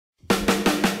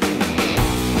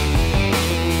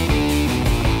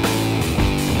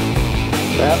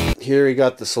here we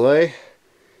got the sleigh.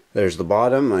 There's the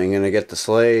bottom. I'm going to get the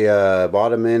sleigh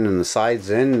bottom in and the sides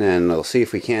in, and we'll see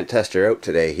if we can't test her out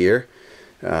today here.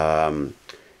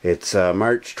 It's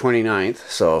March 29th,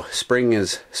 so spring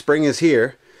is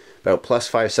here. About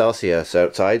 +5 Celsius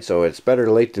outside, so it's better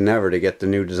late than never to get the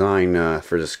new design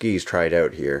for the skis tried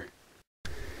out here.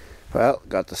 Well,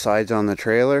 got the sides on the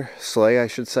trailer, sleigh I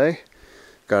should say.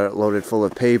 Got it loaded full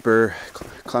of paper,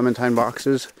 clementine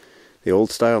boxes, the old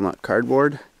style, not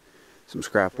cardboard, some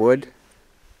scrap wood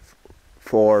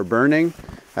for burning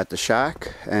at the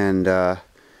shack, and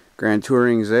Grand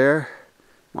Touring's there,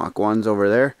 Mach 1's over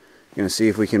there. Gonna see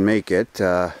if we can make it.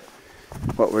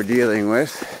 What we're dealing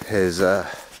with is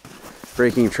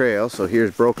breaking trail, so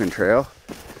here's broken trail,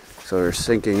 so we're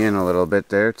sinking in a little bit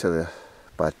there to the,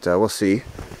 but we'll see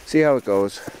how it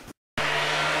goes.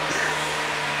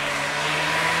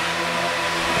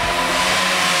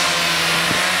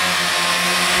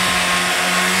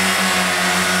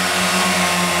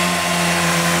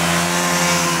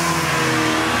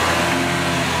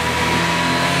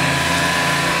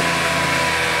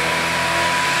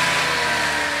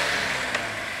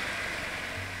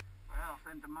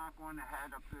 Sent the Mach 1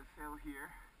 ahead up this hill here.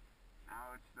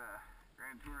 Now it's the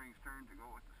Grand Touring's turn to go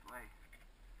with the sleigh.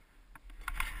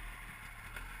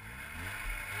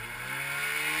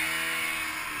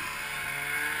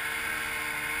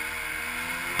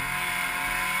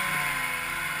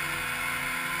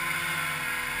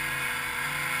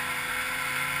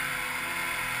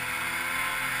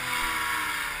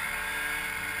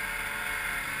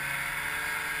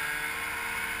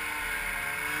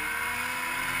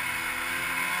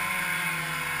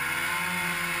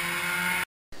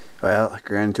 Well,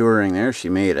 Grand Touring there, she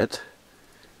made it.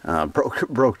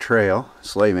 Broke trail.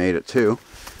 Sleigh made it too.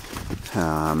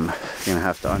 Gonna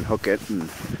have to unhook it and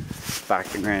back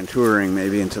to Grand Touring,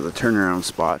 maybe into the turnaround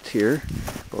spot here.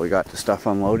 But we got the stuff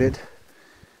unloaded.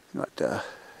 Got the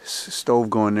stove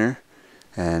going there,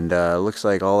 and looks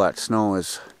like all that snow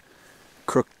has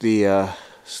crooked the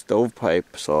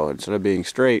stovepipe. So instead of being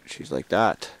straight, she's like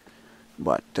that.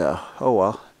 But oh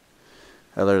well.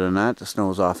 Other than that, the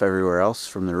snow's off everywhere else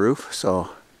from the roof,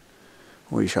 so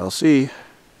we shall see.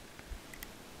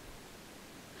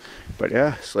 But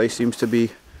yeah, sleigh seems to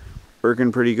be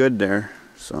working pretty good there,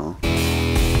 so.